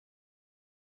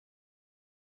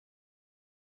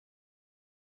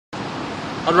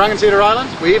On Rangatira Island,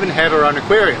 we even have our own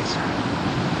aquariums.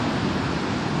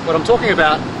 What I'm talking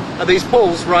about are these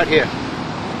pools right here.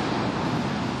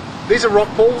 These are rock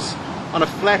pools on a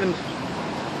flattened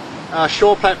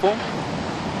shore platform,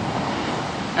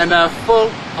 and they're full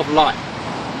of life.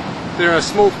 There are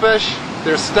small fish,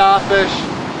 there are starfish,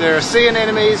 there are sea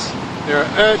anemones, there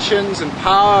are urchins and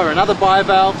power and other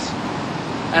bivalves,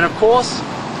 and of course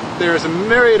there is a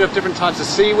myriad of different types of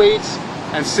seaweeds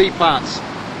and sea plants.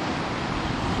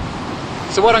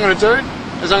 So what I'm going to do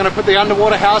is I'm going to put the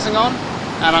underwater housing on,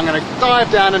 and I'm going to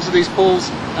dive down into these pools,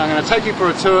 and I'm going to take you for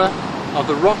a tour of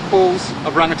the rock pools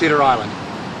of Rangatira Island.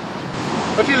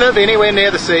 If you live anywhere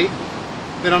near the sea,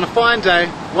 then on a fine day,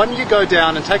 why don't you go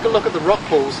down and take a look at the rock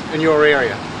pools in your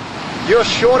area. You're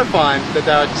sure to find that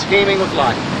they are teeming with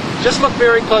life. Just look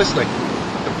very closely.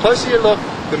 The closer you look,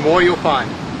 the more you'll find.